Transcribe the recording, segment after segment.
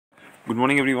Good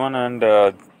morning, everyone, and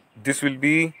this will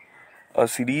be a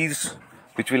series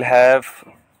which will have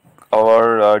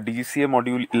our DGCA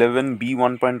module 11B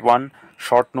 1.1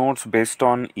 short notes based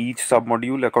on each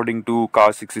sub-module according to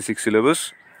CAR 66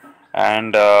 syllabus.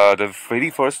 And the very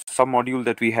first sub-module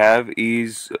that we have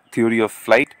is theory of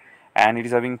flight, and it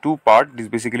is having two parts. It is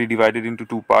basically divided into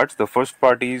two parts. The first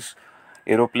part is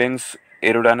aeroplanes,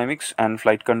 aerodynamics and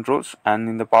flight controls, and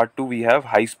in the part 2 we have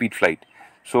high-speed flight.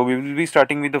 So we will be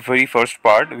starting with the very first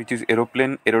part, which is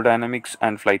aeroplane, aerodynamics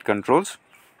and flight controls.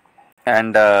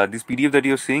 And this PDF that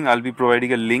you're seeing, I'll be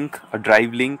providing a link, a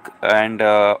drive link, and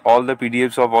all the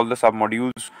PDFs of all the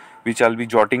sub-modules which I'll be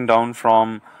jotting down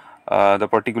from the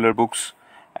particular books,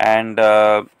 and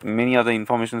many other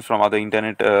informations from other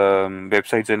internet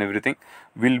websites and everything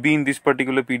will be in this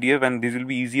particular PDF, and this will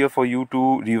be easier for you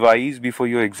to revise before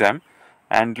your exam,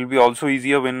 and it will be also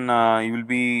easier when you will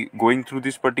be going through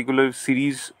this particular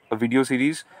series, a video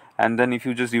series, and then if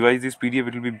you just revise this PDF,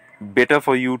 it will be better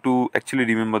for you to actually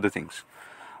remember the things.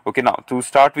 Okay, now to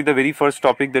start with the very first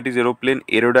topic, that is aeroplane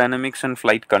aerodynamics and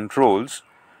flight controls,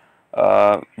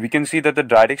 we can see that the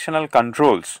directional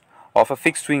controls of a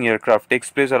fixed wing aircraft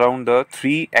takes place around the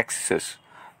three axes.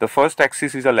 The first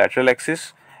axis is a lateral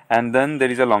axis, and then there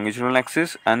is a longitudinal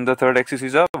axis, and the third axis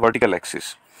is a vertical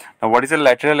axis. Now what is a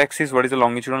lateral axis, what is a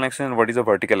longitudinal axis, and what is a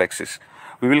vertical axis?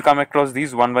 We will come across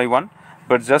these one by one,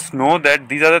 but just know that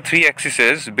these are the three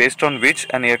axes based on which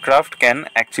an aircraft can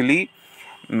actually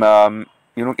you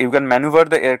can maneuver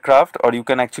the aircraft, or you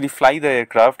can actually fly the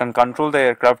aircraft and control the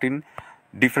aircraft in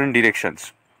different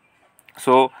directions.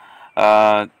 So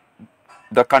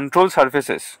the control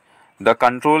surfaces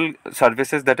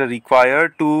that are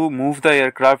required to move the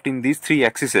aircraft in these three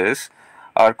axes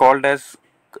are called as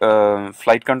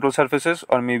flight control surfaces,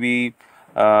 or maybe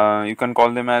you can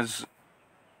call them as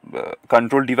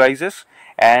control devices,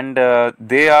 and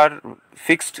they are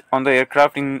fixed on the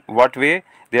aircraft. In what way?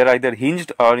 They are either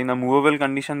hinged, or in a movable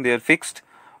condition they are fixed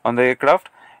on the aircraft,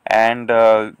 and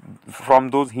from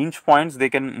those hinge points they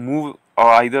can move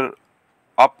either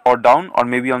up or down, or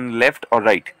maybe on left or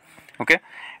right. Okay,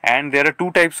 and there are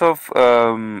two types of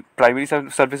primary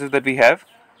surfaces that we have.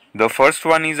 The first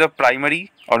one is a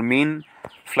primary or main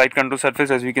flight control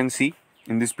surface, as we can see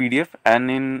in this PDF,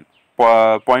 and in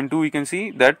point 2 we can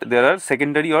see that there are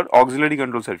secondary or auxiliary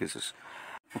control surfaces.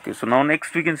 Okay, so now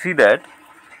next we can see that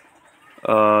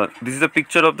this is a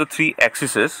picture of the three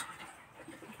axes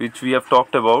which we have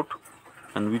talked about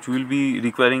and which we will be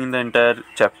requiring in the entire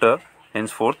chapter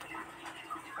henceforth.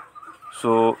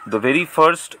 So the very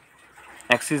first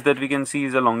axis that we can see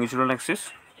is a longitudinal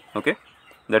axis, okay,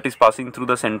 that is passing through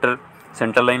the center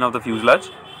line of the fuselage.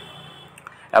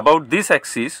 About this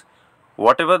axis,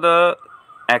 whatever the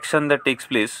action that takes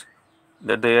place,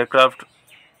 that the aircraft,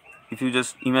 if you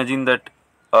just imagine that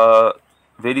a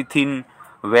very thin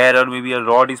wire or maybe a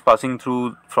rod is passing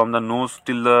through from the nose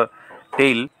till the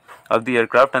tail of the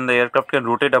aircraft, and the aircraft can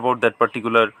rotate about that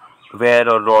particular wire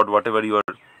or rod, whatever you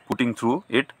are putting through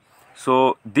it.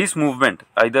 So this movement,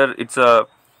 either it's a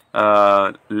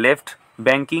left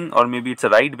banking or maybe it's a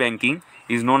right banking,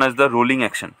 is known as the rolling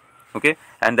action. Okay,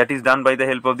 and that is done by the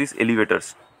help of these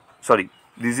elevators.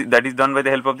 That is done by the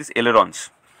help of these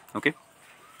ailerons. Okay,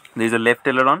 there is a left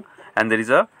aileron and there is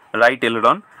a right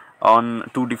aileron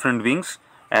on two different wings,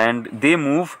 and they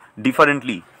move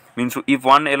differently. Means if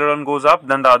one aileron goes up,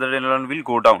 then the other aileron will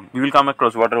go down. We will come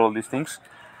across what are all these things.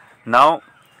 Now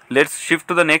let's shift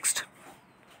to the next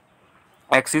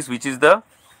axis, which is the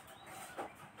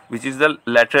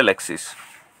lateral axis.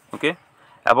 Okay,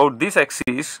 about this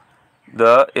axis,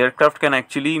 the aircraft can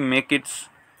actually make its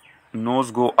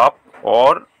nose go up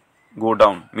or go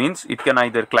down. Means it can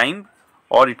either climb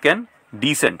or it can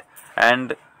descend.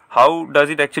 And how does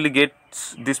it actually get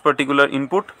this particular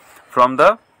input? From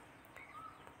the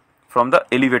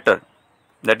elevator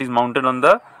that is mounted on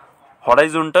the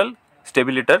horizontal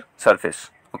stabilator surface.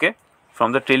 Okay,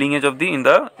 from the trailing edge of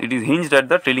it is hinged at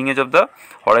the trailing edge of the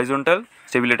horizontal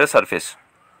stabilator surface.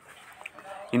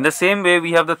 In the same way,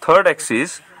 we have the third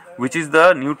axis, which is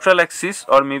the neutral axis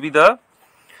or maybe the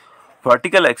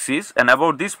vertical axis, and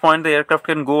about this point the aircraft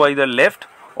can go either left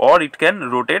or it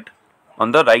can rotate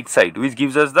on the right side, which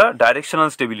gives us the directional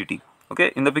stability.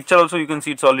 Okay, in the picture also you can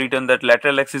see it's all written that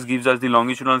lateral axis gives us the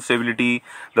longitudinal stability,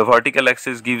 the vertical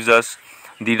axis gives us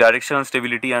the directional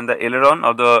stability, and the aileron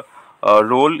or the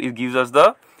roll, it gives us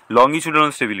the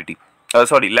longitudinal stability,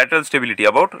 lateral stability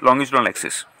about longitudinal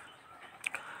axis.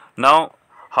 Now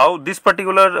how this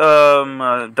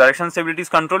particular direction stability is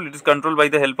controlled? It is controlled by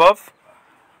the help of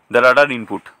the radar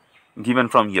input given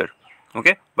from here,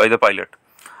 okay, by the pilot.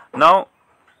 Now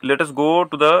let us go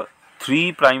to the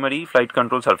three primary flight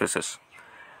control surfaces.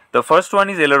 The first one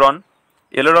is aileron.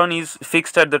 Aileron is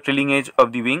fixed at the trailing edge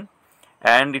of the wing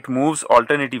and it moves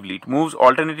alternatively. It moves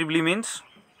alternatively means,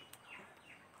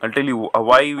 I'll tell you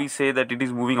why we say that it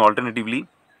is moving alternatively.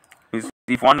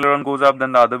 If one aileron goes up,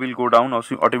 then the other will go down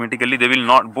automatically. They will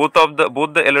not, both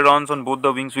the ailerons on both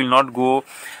the wings will not go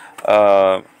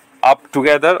up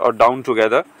together or down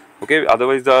together. Okay,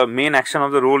 otherwise the main action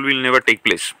of the roll will never take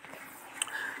place.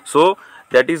 So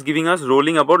that is giving us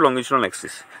rolling about longitudinal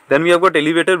axis. Then we have got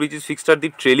elevator, which is fixed at the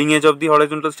trailing edge of the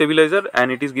horizontal stabilizer,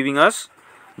 and it is giving us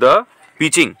the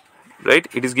pitching, right?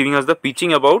 It is giving us the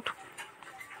pitching about.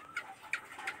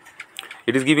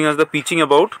 It is giving us the pitching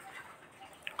about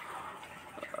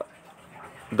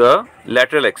the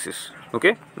lateral axis.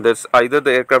 Okay, that's either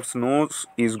the aircraft's nose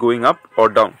is going up or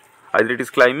down, either it is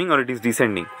climbing or it is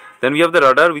descending. Then we have the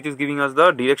rudder, which is giving us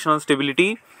the directional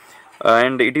stability,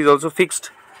 and it is also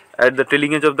fixed at the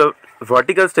trailing edge of the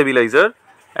vertical stabilizer,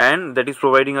 and that is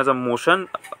providing us a motion,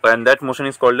 and that motion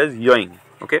is called as yawing.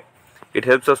 Okay, it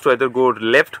helps us to either go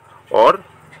left or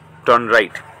turn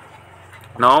right.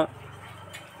 Now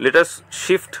let us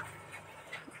shift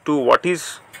to what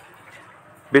is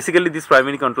basically these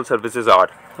primary control surfaces are.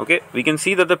 Okay, we can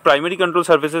see that the primary control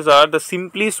surfaces are the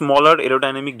simply smaller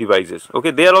aerodynamic devices.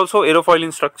 Okay, they are also aerofoil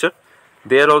in structure.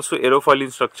 They are also aerofoil in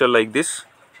structure like this.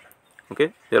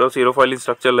 Okay, they are also aerofoil in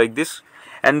structure like this,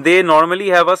 and they normally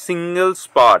have a single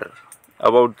spar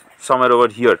about somewhere over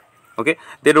here. Okay,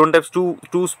 they don't have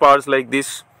two spars like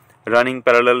this running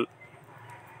parallel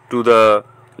to the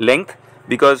length,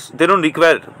 because they don't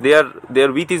require,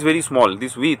 their width is very small.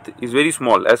 This width is very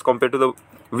small as compared to the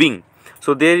wing,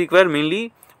 so they require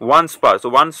mainly one spar. So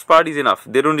one spar is enough,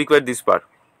 they don't require this spar.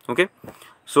 Okay,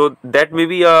 so that may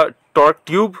be a torque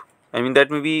tube, I mean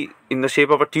that may be in the shape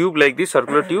of a tube like this,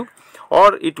 circular tube,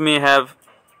 or it may have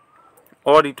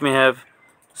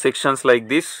sections like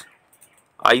this,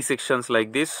 eye sections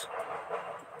like this.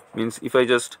 Means if I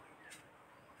just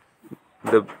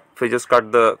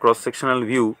cut the cross sectional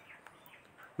view,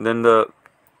 then the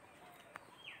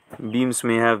beams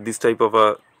may have this type of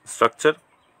a structure.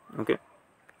 Okay,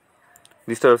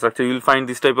 this type of structure, you will find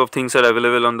this type of things are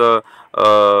available on the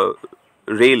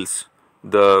rails,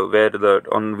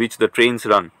 on which the trains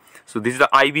run. So this is the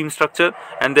I-beam structure,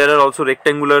 and there are also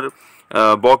rectangular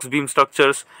box beam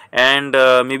structures, and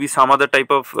maybe some other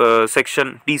type of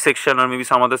section, T section, or maybe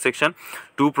some other section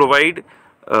to provide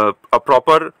a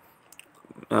proper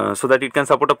so that it can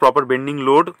support a proper bending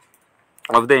load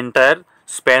of the entire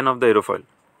span of the aerofoil.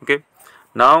 Okay,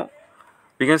 now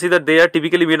we can see that they are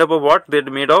typically made up of what? They are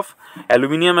made of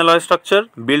aluminium alloy structure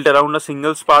built around a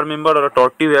single spar member or a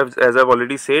torque tube, as I have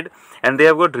already said, and they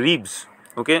have got ribs.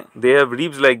 Okay, they have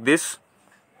ribs like this.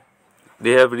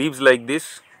 They have ribs like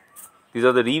this. These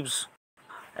are the ribs,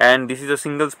 and this is a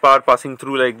single spar passing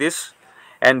through like this,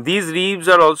 and these ribs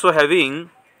are also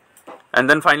having, and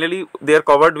then finally they are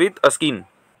covered with a skin.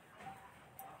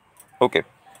 Okay,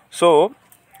 so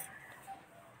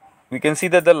we can see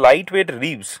that the lightweight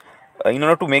ribs, in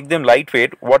order to make them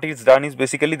lightweight, what is done is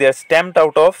basically they are stamped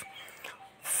out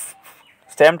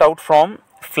from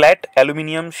flat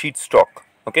aluminium sheet stock.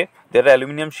 Okay, there are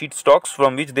aluminium sheet stocks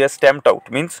from which they are stamped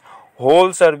out, means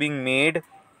holes are being made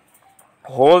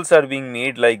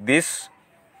like this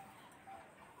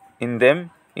in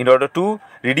them in order to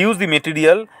reduce the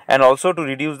material and also to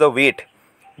reduce the weight,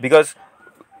 because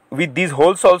with these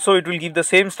holes also it will give the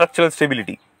same structural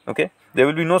stability. Okay, there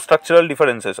will be no structural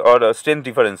differences or strength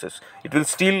differences. It will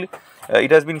still,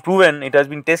 it has been proven, it has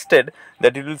been tested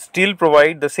that it will still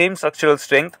provide the same structural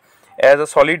strength as a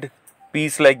solid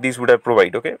piece like this would have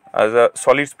provided. Okay, as a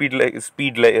solid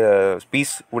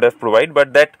piece would have provided,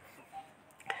 but that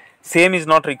same is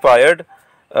not required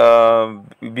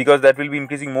because that will be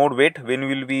increasing more weight when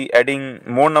we will be adding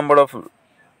more number of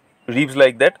ribs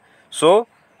like that. So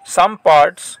some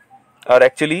parts are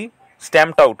actually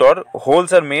stamped out, or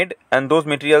holes are made and those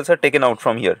materials are taken out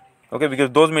from here. Okay,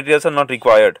 because those materials are not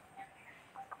required.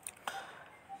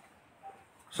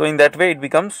 So in that way it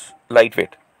becomes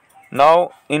lightweight.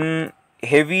 Now in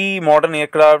heavy modern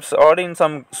aircrafts or in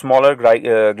some smaller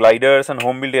gliders and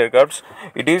home built aircrafts,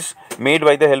 it is made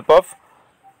by the help of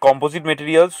composite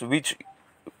materials, which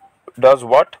does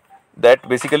what? That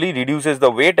basically reduces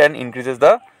the weight and increases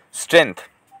the strength.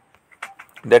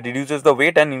 That reduces the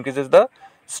weight and increases the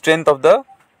strength of the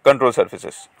control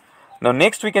surfaces. Now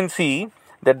next we can see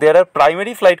that there are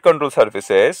primary flight control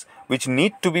surfaces which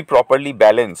need to be properly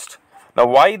balanced. Now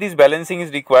why this balancing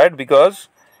is required? Because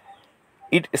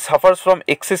it suffers from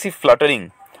excessive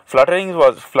fluttering. Fluttering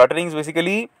is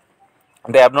basically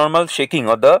the abnormal shaking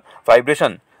or the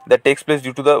vibration that takes place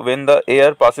due to the when the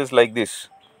air passes like this.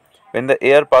 When the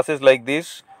air passes like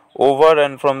this over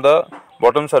and from the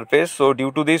bottom surface, so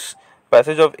due to this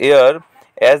passage of air,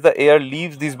 as the air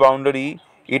leaves this boundary,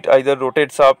 it either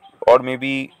rotates up or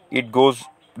maybe it goes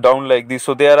down like this.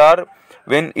 So there are,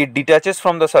 when it detaches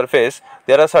from the surface,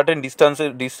 there are certain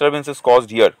disturbances caused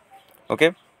here.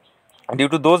 Okay, due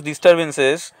to those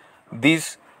disturbances,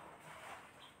 these,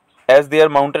 as they are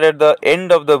mounted at the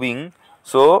end of the wing,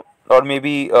 so or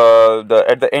maybe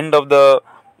at the end of the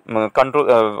control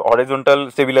horizontal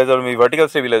stabilizer or maybe vertical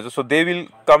stabilizer, so they will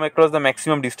come across the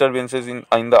maximum disturbances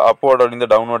in the upward or in the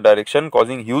downward direction,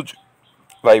 causing huge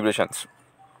vibrations.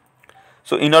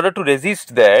 So in order to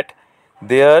resist that,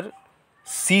 their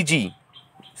CG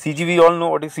we all know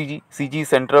what is CG. CG is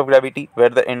center of gravity, where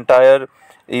the entire,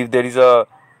 if there is a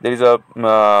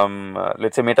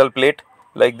let's say metal plate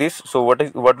like this, so what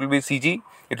will be CG?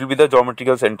 It will be the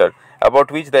geometrical center about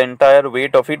which the entire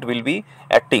weight of it will be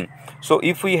acting. So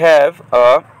if we have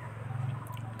a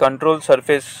control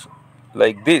surface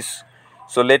like this,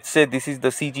 so let's say this is the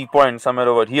CG point somewhere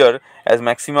over here, as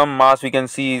maximum mass we can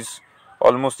see is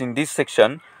almost in this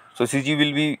section. So CG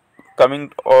will be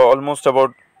coming almost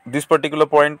about this particular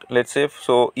point, let's say.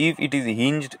 So if it is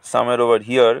hinged somewhere over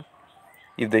here,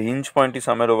 if the hinge point is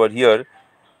somewhere over here,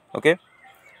 okay,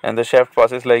 and the shaft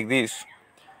passes like this,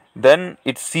 then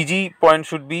its CG point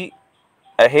should be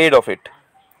ahead of it,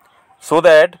 so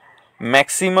that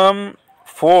maximum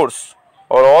force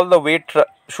or all the weight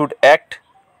should act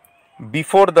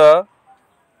before the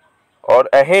or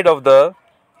ahead of the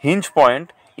hinge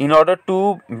point, in order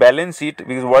to balance it,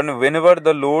 because whenever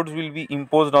the loads will be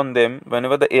imposed on them,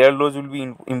 whenever the air loads will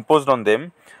be imposed on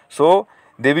them, so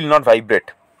they will not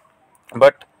vibrate.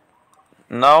 But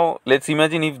now let's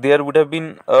imagine if there would have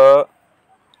been a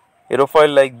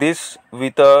aerofoil like this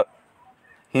with a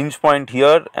hinge point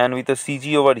here and with a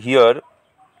CG over here,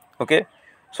 okay,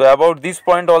 so about this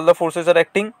point all the forces are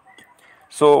acting.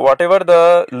 So whatever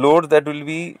the load that will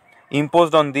be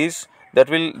imposed on this, that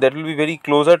will be very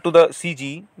closer to the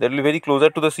CG,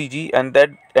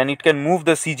 and it can move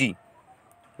the CG,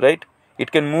 right?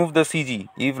 It can move the CG.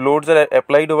 If loads are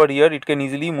applied over here, it can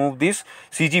easily move this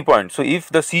CG point. So if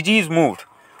the CG is moved,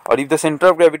 or if the center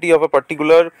of gravity of a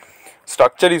particular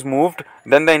structure is moved,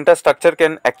 then the entire structure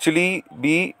can actually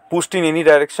be pushed in any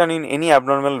direction in any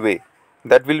abnormal way.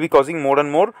 That will be causing more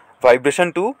and more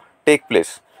vibration to take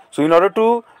place. So in order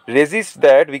to resist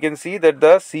that, we can see that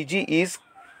the CG is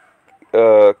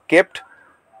kept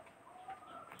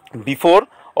before,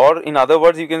 or in other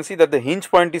words, you can see that the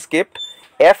hinge point is kept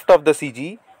aft of the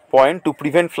CG point to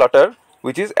prevent flutter,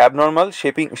 which is abnormal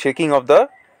shaking of the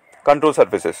control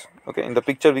surfaces. Okay, in the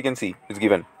picture we can see it's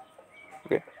given.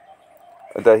 Okay,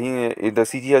 the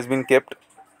CG has been kept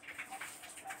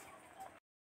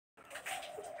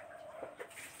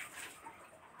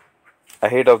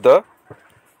ahead of the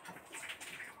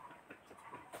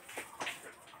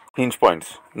hinge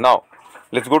points. Now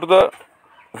let's go to the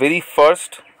very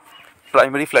first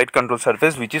primary flight control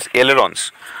surface, which is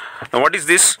ailerons. Now what is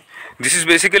this? This is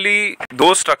basically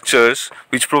those structures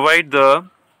which provide the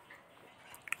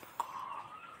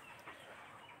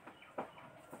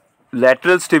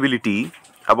lateral stability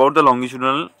about the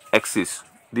longitudinal axis.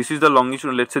 This is the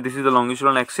longitudinal, let's say this is the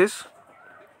longitudinal axis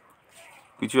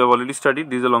which we have already studied.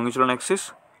 This is the longitudinal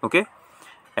axis, okay,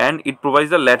 and it provides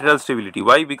the lateral stability.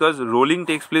 Why? Because rolling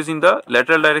takes place in the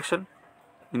lateral direction,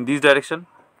 in this direction,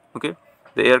 okay.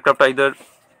 The aircraft either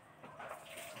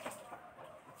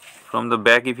from the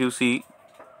back, if you see,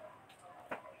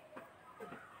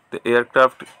 the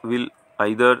aircraft will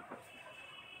either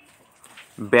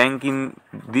bank in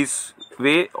this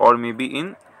way or maybe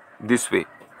in this way,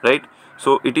 right?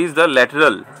 So it is the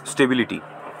lateral stability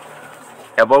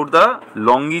about the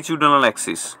longitudinal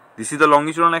axis. This is the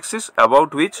longitudinal axis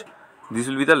about which this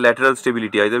will be the lateral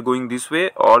stability, either going this way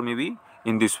or maybe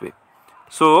in this way.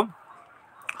 So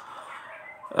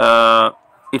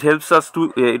it helps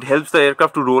the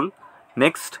aircraft to roll.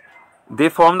 Next, they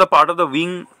form the part of the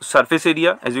wing surface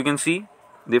area. As you can see,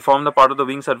 they form the part of the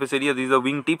wing surface area. These are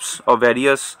wing tips of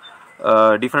various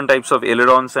different types of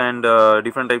ailerons and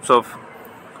different types of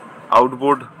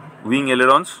outboard wing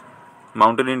ailerons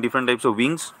mounted in different types of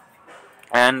wings,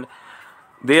 and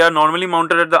they are normally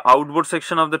mounted at the outboard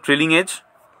section of the trailing edge,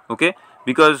 okay,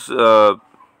 because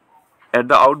at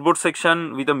the outboard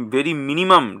section with a very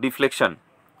minimum deflection,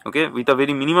 okay, with a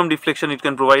very minimum deflection, it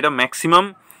can provide a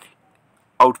maximum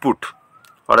output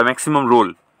or a maximum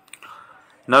roll.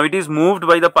 Now it is moved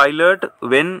by the pilot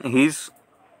when his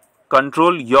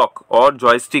control yoke or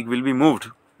joystick will be moved.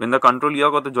 When the control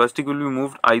yoke or the joystick will be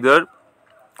moved either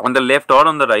on the left or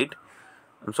on the right,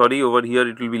 I'm sorry, over here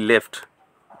it will be left.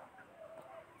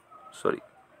 Sorry,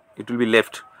 it will be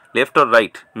left or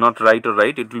right, not right or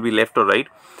right, it will be left or right,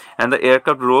 and the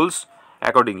aircraft rolls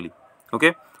accordingly.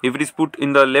 Okay, if it is put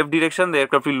in the left direction, the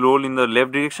aircraft will roll in the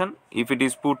left direction. If it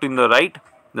is put in the right,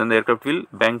 then the aircraft will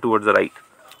bank towards the right.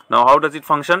 Now how does it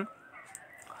function?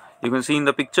 You can see in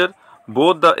the picture,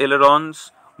 both the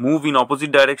ailerons move in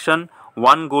opposite direction.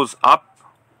 One goes up,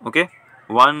 okay,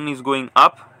 one is going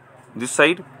up this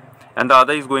side and the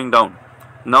other is going down.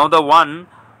 Now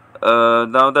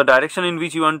now the direction in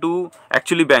which you want to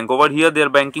actually bank, over here they are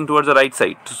banking towards the right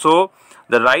side, so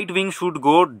the right wing should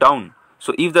go down.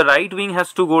 So if the right wing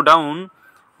has to go down,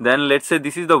 then let's say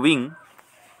this is the wing,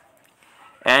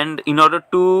 and in order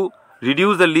to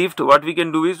reduce the lift, what we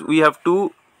can do is we have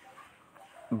to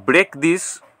break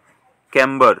this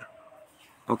camber.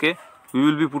 Okay, we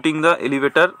will be putting the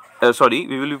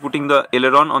we will be putting the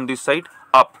aileron on this side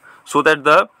up, so that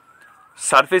the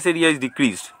surface area is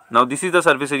decreased. Now this is the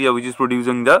surface area which is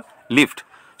producing the lift.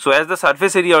 So as the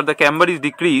surface area or the camber is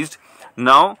decreased,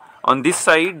 now on this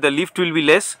side the lift will be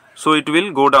less, so it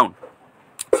will go down.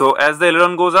 So as the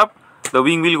aileron goes up, the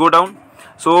wing will go down.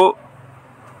 So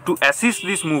to assist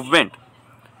this movement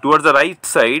towards the right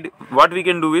side, what we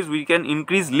can do is we can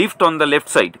increase lift on the left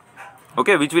side,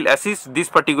 okay, which will assist this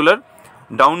particular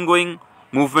downgoing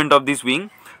movement of this wing.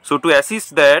 So to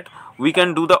assist that, we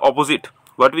can do the opposite.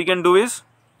 What we can do is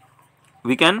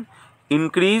we can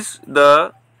increase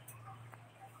the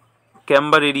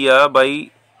camber area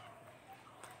by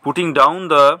putting down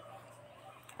the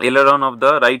aileron of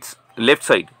the left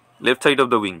side of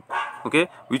the wing, okay,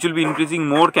 which will be increasing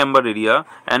more camber area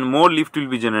and more lift will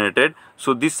be generated.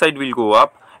 So this side will go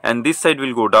up and this side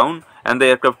will go down, and the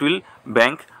aircraft will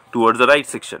bank towards the right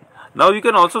section. Now you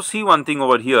can also see one thing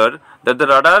over here, that the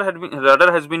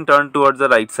rudder has been turned towards the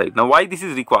right side. Now why this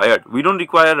is required? We don't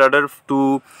require rudder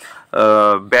to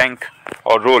bank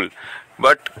or roll,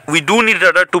 but we do need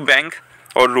rudder to bank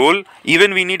or roll.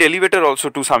 Even we need elevator also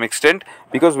to some extent,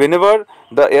 because whenever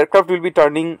the aircraft will be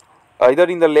turning either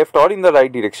in the left or in the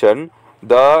right direction,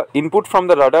 the input from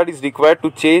the rudder is required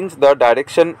to change the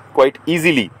direction quite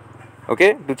easily.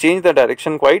 Okay, to change the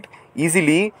direction quite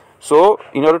easily. So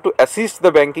in order to assist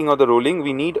the banking or the rolling,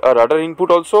 we need a rudder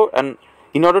input also, and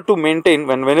in order to maintain,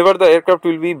 whenever the aircraft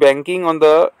will be banking on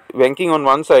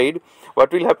one side,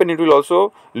 what will happen, it will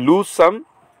also lose some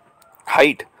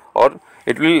height, or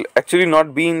it will actually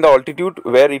not be in the altitude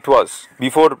where it was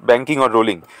before banking or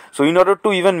rolling. So in order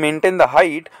to even maintain the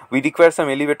height, we require some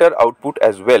elevator output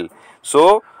as well.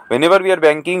 So whenever we are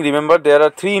banking, remember there are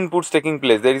three inputs taking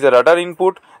place. There is a rudder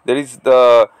input, there is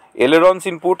the ailerons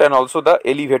input, and also the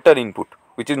elevator input,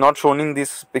 which is not shown in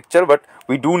this picture, but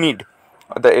we do need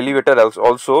the elevator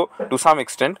also to some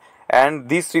extent. And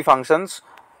these three functions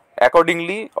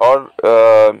accordingly, or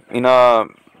in a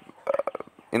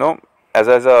as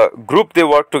a group, they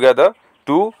work together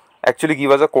to actually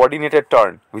give us a coordinated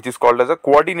turn, which is called as a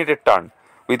coordinated turn,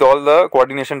 with all the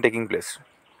coordination taking place.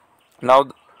 Now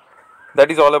that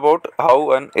is all about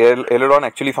how an aileron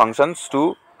actually functions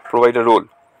to provide a roll.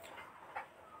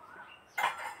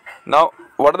 Now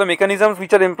what are the mechanisms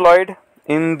which are employed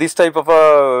in this type of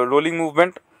a rolling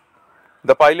movement?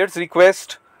 The pilot's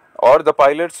request or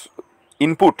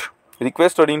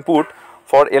input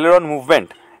for aileron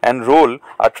movement and roll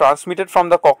are transmitted from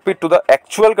the cockpit to the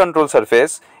actual control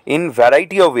surface in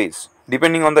variety of ways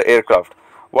depending on the aircraft.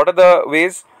 What are the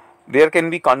ways? There can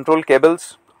be control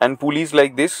cables and pulleys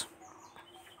like this.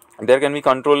 There can be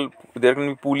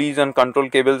pulleys and control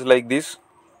cables like this,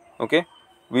 okay,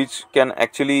 which can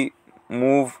actually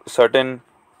move certain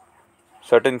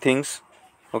things,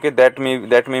 okay, that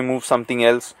may move something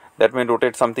else, that may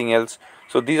rotate something else.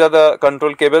 So these are the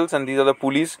control cables and these are the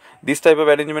pulleys. This type of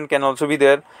arrangement can also be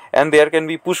there, and there can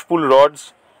be push-pull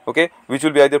rods, okay, which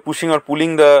will be either pushing or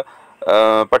pulling the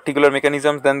particular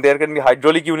mechanisms. Then there can be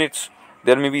hydraulic units.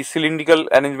 There may be cylindrical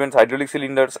arrangements, hydraulic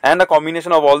cylinders, and a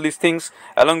combination of all these things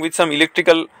along with some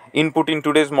electrical input in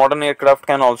today's modern aircraft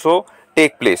can also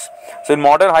take place. So in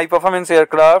modern high performance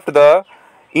aircraft, the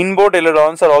inboard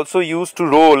ailerons are also used to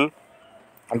roll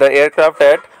the aircraft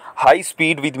at high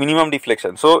speed with minimum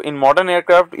deflection. So in modern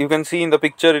aircraft, you can see in the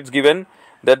picture it's given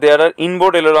that there are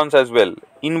inboard ailerons as well.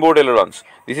 Inboard ailerons.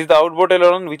 This is the outboard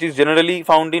aileron, which is generally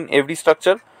found in every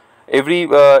structure, every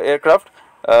aircraft,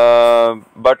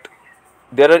 but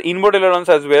there are inboard ailerons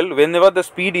as well. Whenever the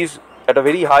speed is at a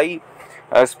very high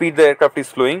speed the aircraft is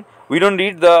flowing, we don't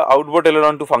need the outboard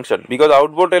aileron to function, because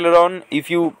outboard aileron, if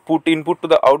you put input to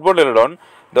the outboard aileron,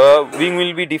 the wing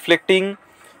will be deflecting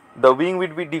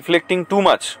too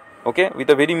much, okay. With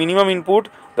a very minimum input,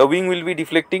 the wing will be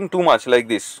deflecting too much like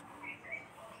this,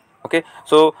 Okay,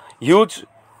 so huge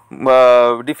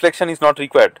deflection is not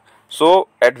required. So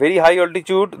at very high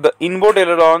altitude, the inboard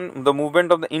aileron, the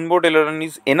movement of the inboard aileron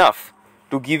is enough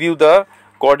to give you the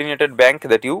coordinated bank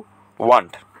that you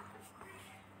want.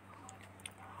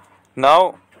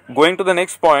 Now going to the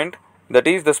next point, that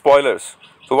is the spoilers.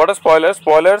 So what are spoilers?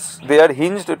 Spoilers, they are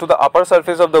hinged to the upper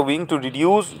surface of the wing to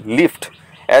reduce lift.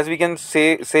 As we can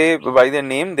say by their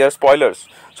name, they are spoilers.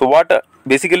 So what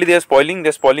basically they are spoiling? They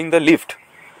are spoiling the lift.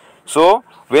 So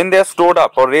when they are stored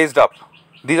up or raised up,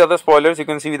 these are the spoilers. You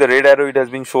can see with the red arrow it has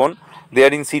been shown. They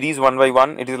are in series one by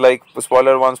one. It is like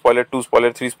spoiler 1, spoiler 2,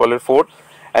 spoiler 3, spoiler 4,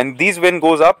 and these when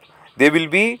goes up, they will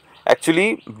be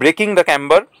actually breaking the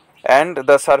camber, and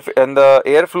the surface and the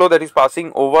airflow that is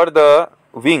passing over the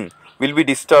wing will be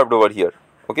disturbed over here.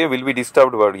 Okay, will be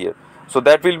disturbed over here. So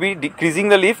that will be decreasing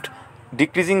the lift,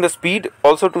 decreasing the speed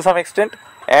also to some extent,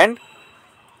 and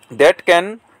that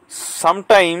can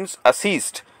sometimes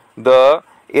assist the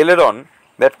aileron,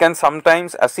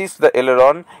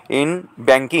 in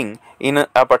banking in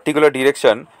a particular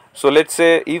direction. So let's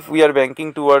say if we are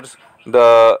banking towards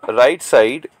the right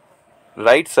side,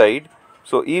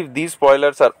 so if these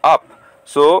spoilers are up,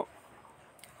 so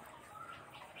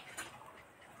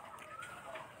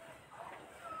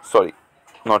sorry,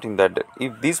 not in that,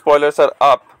 if these spoilers are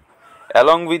up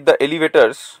along with the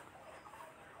elevators,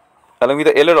 along with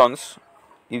the ailerons,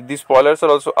 if these spoilers are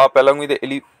also up along with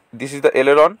the this is the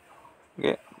aileron,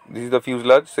 okay, this is the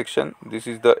fuselage section, this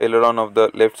is the aileron of the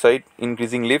left side,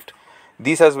 increasing lift.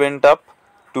 This has went up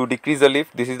to decrease the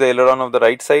lift. This is the aileron of the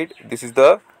right side, this is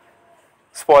the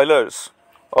spoilers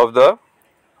of the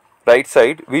right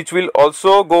side, which will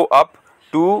also go up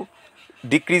to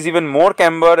decrease even more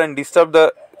camber and disturb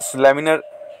the laminar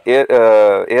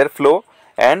airflow,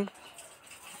 and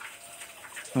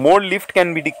more lift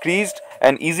can be decreased,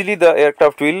 and easily the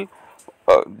aircraft will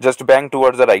just bang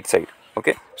towards the right side.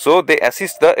 Okay, so they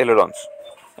assist the ailerons,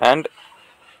 and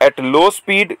at low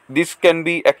speed this can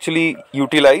be actually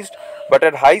utilized, but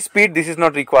at high speed this is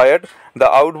not required. The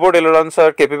outboard ailerons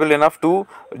are capable enough to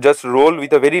just roll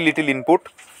with a very little input.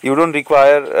 You don't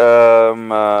require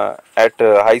at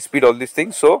high speed all these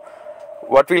things. So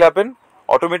what will happen?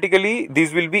 Automatically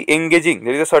these will be engaging.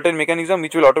 There is a certain mechanism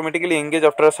which will automatically engage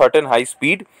after a certain high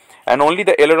speed, and only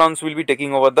the ailerons will be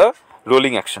taking over the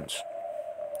rolling actions.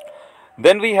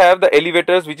 Then we have the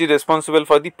elevators, which is responsible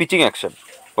for the pitching action.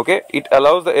 Okay, it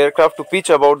allows the aircraft to pitch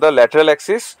about the lateral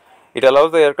axis.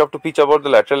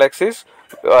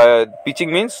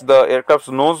 Pitching means the aircraft's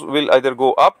nose will either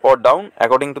go up or down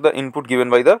according to the input given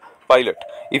by the pilot.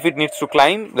 If it needs to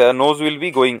climb, the nose will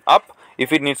be going up.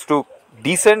 If it needs to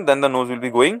descend, then the nose will be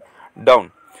going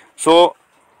down. So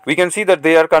we can see that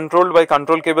they are controlled by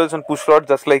control cables and push rods,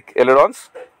 just like ailerons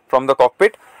from the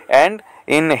cockpit. And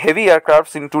in heavy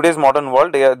aircrafts in today's modern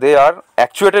world, they are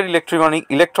actuated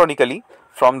electronically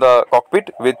from the cockpit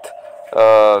with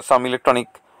some electronic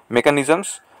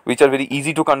mechanisms which are very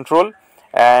easy to control,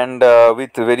 and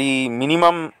with very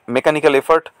minimum mechanical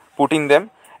effort put in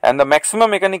them. And the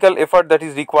maximum mechanical effort that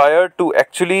is required to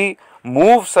actually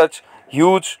move such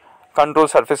huge control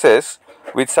surfaces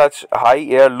with such high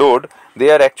air load, they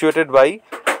are actuated by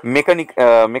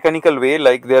mechanical way,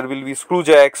 like there will be screw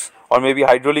jacks or maybe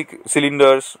hydraulic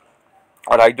cylinders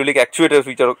or hydraulic actuators,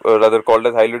 which are rather called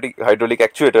as hydraulic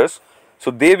actuators.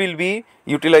 So they will be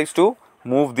utilized to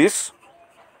move this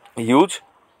huge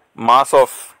mass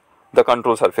of the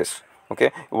control surface.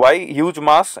 Okay, why huge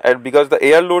mass? Because the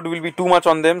air load will be too much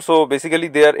on them, so basically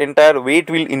their entire weight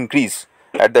will increase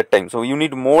at that time. So you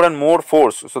need more and more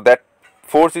force. So that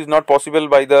force is not possible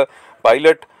by the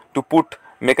pilot to put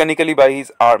mechanically by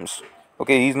his arms.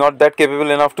 Okay, he is not that capable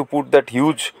enough to put that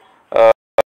huge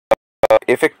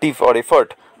effective or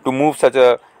effort to move such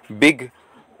a big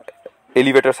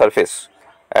elevator surface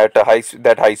at a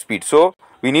high speed. So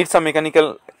we need some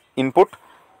mechanical input.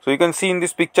 So you can see in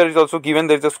this picture is also given,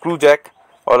 there is a screw jack,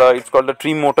 or it's called a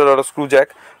trim motor or a screw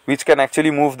jack, which can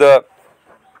actually move the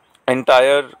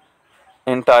entire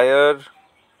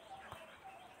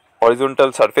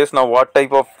horizontal surface. Now what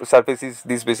type of surface is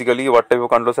this? Basically what type of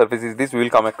control surface is this, we will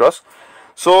come across.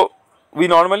 So we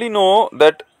normally know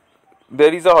that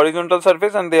there is a horizontal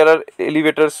surface and there are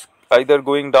elevators either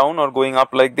going down or going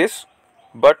up like this,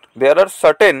 but there are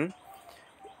certain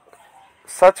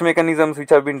such mechanisms which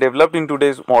have been developed in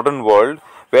today's modern world,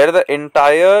 where the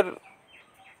entire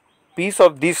piece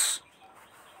of this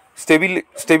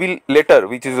stabilator,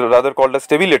 which is rather called a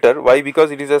stabilator. Why?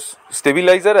 Because it is a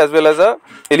stabilizer as well as a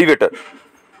elevator.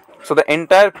 So the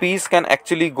entire piece can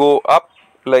actually go up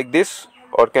like this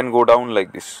or can go down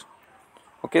like this.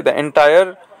 Okay, the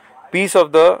entire piece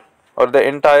of the, or the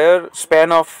entire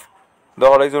span of the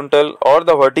horizontal or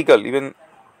the vertical, even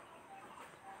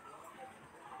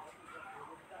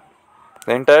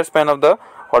the entire span of the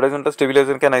horizontal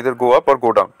stabilizer can either go up or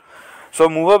go down. So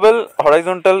movable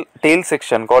horizontal tail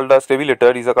section called a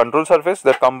stabilator is a control surface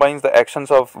that combines the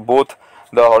actions of both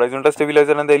the horizontal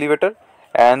stabilizer and the elevator,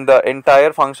 and the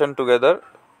entire function together,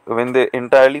 when they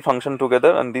entirely function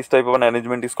together, and this type of an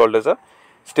arrangement is called as a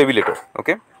stabilator.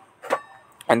 Okay,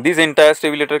 and this entire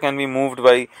stabilator can be moved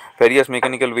by various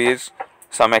mechanical ways,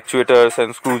 some actuators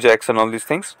and screw jacks and all these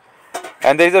things.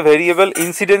 And there is a variable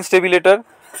incidence stabilator,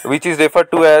 which is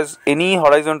referred to as any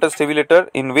horizontal stabilator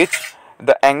in which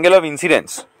the angle of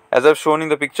incidence, as I have shown in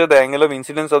the picture, the angle of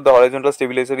incidence of the horizontal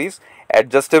stabilizer is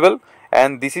adjustable,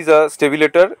 and this is a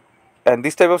stabilator, and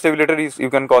this type of stabilator is,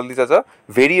 you can call this as a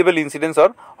variable incidence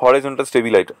or horizontal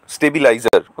stabilizer.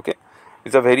 Okay,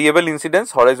 it's a variable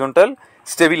incidence horizontal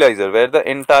stabilizer where the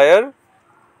entire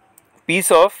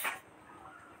piece of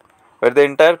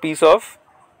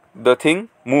the thing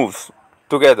moves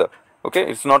together.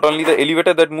 Okay, it's not only the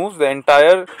elevator that moves, the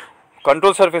entire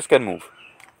control surface can move.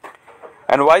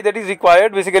 And why that is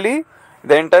required? Basically,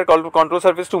 the entire control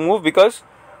surface to move, because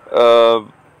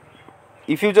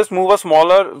if you just move a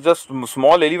small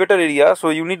elevator area, so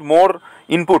you need more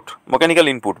input, mechanical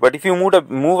input. But if you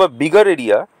move a bigger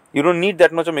area, you don't need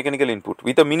that much of mechanical input.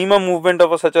 With a minimum movement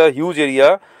of such a huge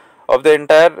area of the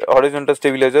entire horizontal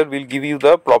stabilizer will give you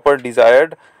the proper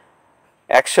desired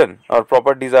action or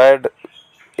proper desired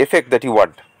effect that you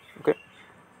want. Okay,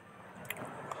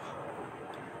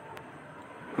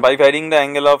 by varying the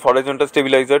angle of horizontal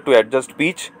stabilizer to adjust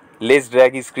pitch, less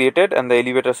drag is created and the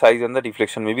elevator size and the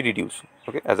deflection may be reduced.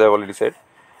 Okay, as I have already said.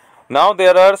 Now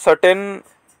there are certain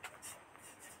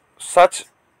such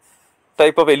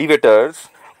type of elevators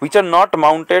which are not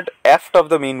mounted aft of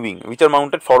the main wing, which are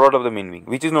mounted forward of the main wing,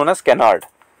 which is known as canard.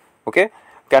 Okay,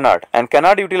 canard. And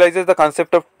canard utilizes the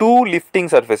concept of two lifting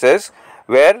surfaces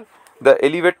where the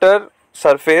elevator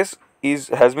surface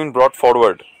has been brought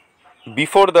forward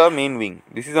before the main wing.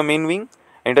 This is the main wing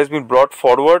and it has been brought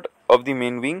forward of the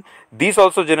main wing. This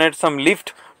also generates some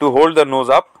lift to hold the nose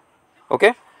up.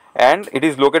 Okay, and it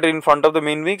is located in front of the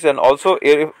main wings, and also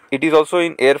it is also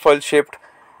in airfoil shaped,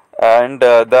 and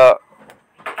the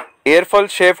airfoil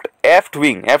shaped aft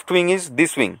wing is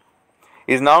this wing,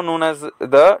 is now known as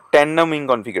the tandem wing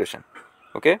configuration.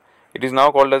 Okay, it is now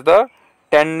called as the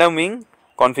tandem wing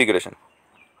configuration.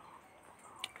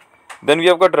 Then we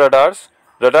have got radars.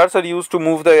 Radars are used to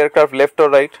move the aircraft left or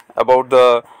right about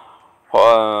the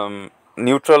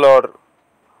neutral or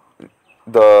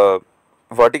the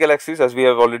vertical axis, as we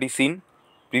have already seen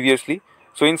previously.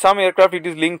 So in some aircraft it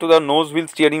is linked to the nose wheel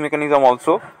steering mechanism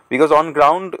also, because on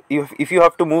ground if you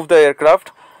have to move the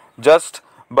aircraft just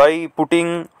by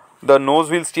putting the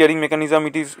nose wheel steering mechanism,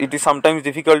 it is sometimes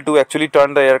difficult to actually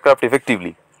turn the aircraft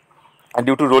effectively, and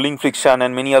due to rolling friction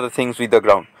and many other things with the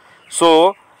ground.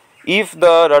 So if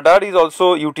the radar is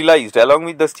also utilized along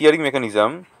with the steering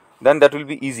mechanism, then that will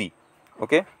be easy.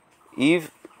 Okay,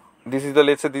 if this is the,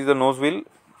 let's say this is the nose wheel,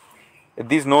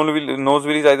 this nose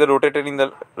wheel is either rotated in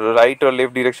the right or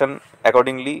left direction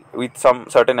accordingly with some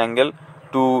certain angle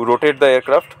to rotate the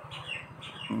aircraft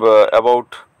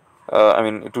about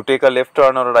to take a left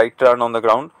turn or a right turn on the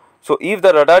ground. So if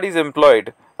the radar is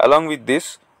employed along with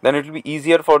this, then it will be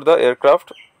easier for the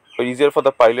aircraft, or easier for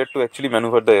the pilot to actually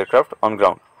maneuver the aircraft on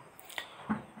ground.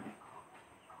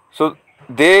 So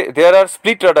there are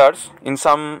split radars in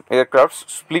some aircrafts,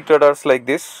 split radars like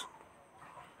this.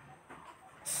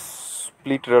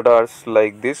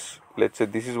 Let's say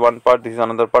this is one part, this is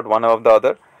another part, one above the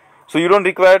other. So you don't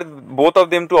require both of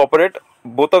them to operate.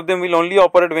 Both of them will only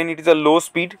operate when it is a low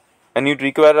speed and it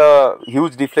require a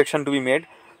huge deflection to be made.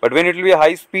 But when it will be a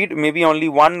high speed, maybe only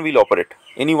one will operate.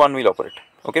 Any one will operate.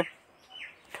 Okay.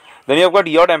 Then you have got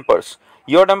yaw dampers.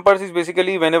 Yaw dampers is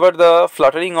basically whenever the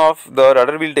fluttering of the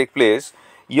rudder will take place,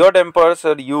 yaw dampers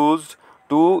are used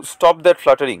to stop that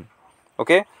fluttering.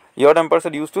 Okay. Yaw dampers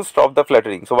are used to stop the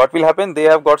fluttering. So what will happen? They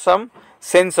have got some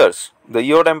sensors. The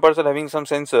yaw dampers are having some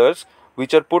sensors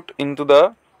which are put into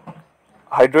the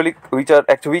hydraulic, which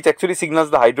actually signals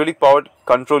the hydraulic power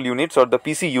control units or the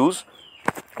PCUs,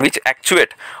 which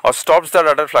actuate or stops the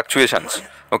rudder fluctuations.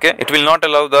 Okay, it will not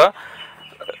allow the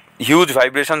huge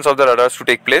vibrations of the rudders to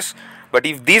take place. But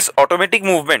if this automatic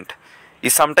movement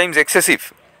is sometimes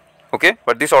excessive, okay,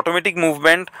 but this automatic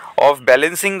movement of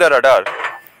balancing the rudder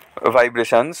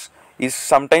vibrations is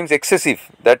sometimes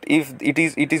excessive, that if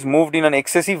it is moved in an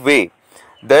excessive way,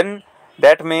 then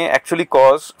that may actually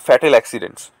cause fatal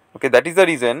accidents. Okay, that is the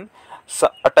reason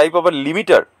a type of a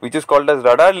limiter which is called as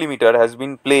radar limiter has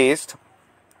been placed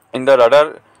in the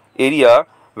rudder area,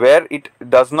 where it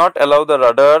does not allow the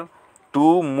rudder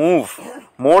to move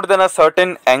more than a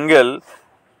certain angle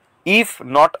if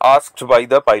not asked by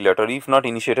the pilot or if not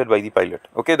initiated by the pilot.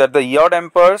 Okay, that the yaw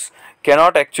dampers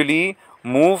cannot actually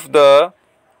move the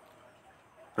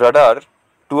radar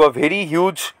to a very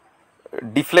huge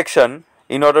deflection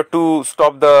in order to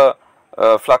stop the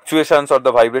fluctuations or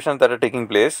the vibrations that are taking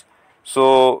place.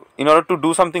 So in order to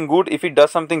do something good, if it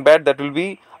does something bad, that will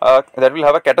be that will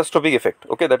have a catastrophic effect.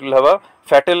 Okay, that will have a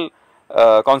fatal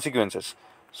consequences.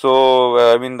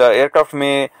 So I mean, the aircraft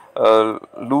may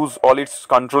lose all its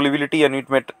controllability and it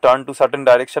may turn to certain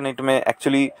direction. It may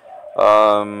actually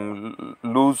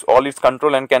lose all its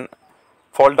control and can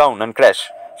fall down and crash.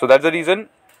 So that's the reason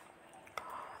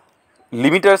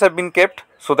limiters have been kept,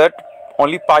 so that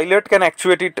only pilot can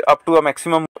actuate it up to a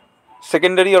maximum.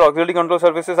 Secondary or auxiliary control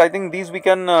surfaces, I think these we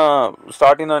can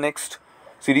start in our next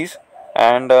series,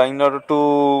 and in order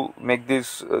to make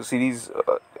this series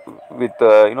with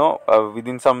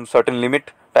within some certain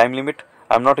time limit,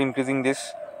 I am not increasing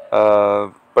this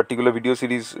particular video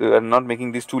series and not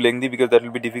making this too lengthy, because that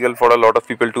will be difficult for a lot of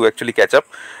people to actually catch up,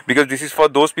 because this is for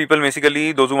those people,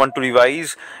 basically those who want to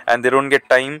revise and they don't get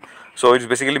time. So it's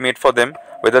basically made for them,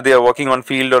 whether they are working on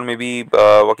field or maybe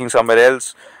working somewhere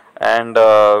else, and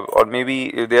or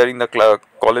maybe they are in the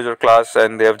college or class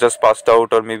and they have just passed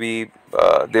out, or maybe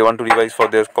they want to revise for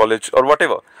their college or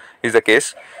whatever is the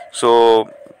case.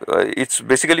 So it's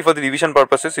basically for the revision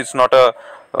purposes. It's not a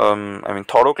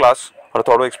thorough class or a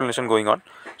thorough explanation going on.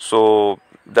 So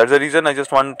that's the reason I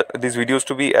just want these videos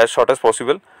to be as short as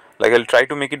possible. Like, I'll try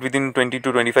to make it within 20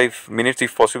 to 25 minutes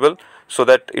if possible, so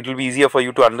that it will be easier for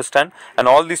you to understand. And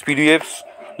all these PDFs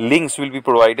links will be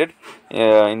provided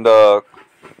in the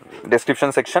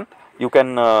description section. You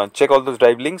can check all those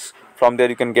drive links. From there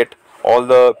you can get all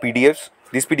the PDFs.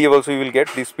 This PDF also you will get.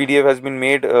 This PDF has been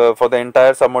made for the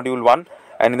entire submodule 1,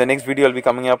 and in the next video I'll be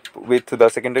coming up with the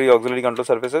secondary auxiliary control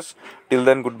surfaces. Till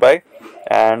then, goodbye,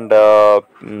 and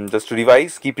just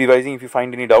revise, keep revising. If you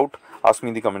find any doubt, ask me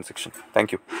in the comment section.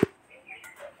 Thank you.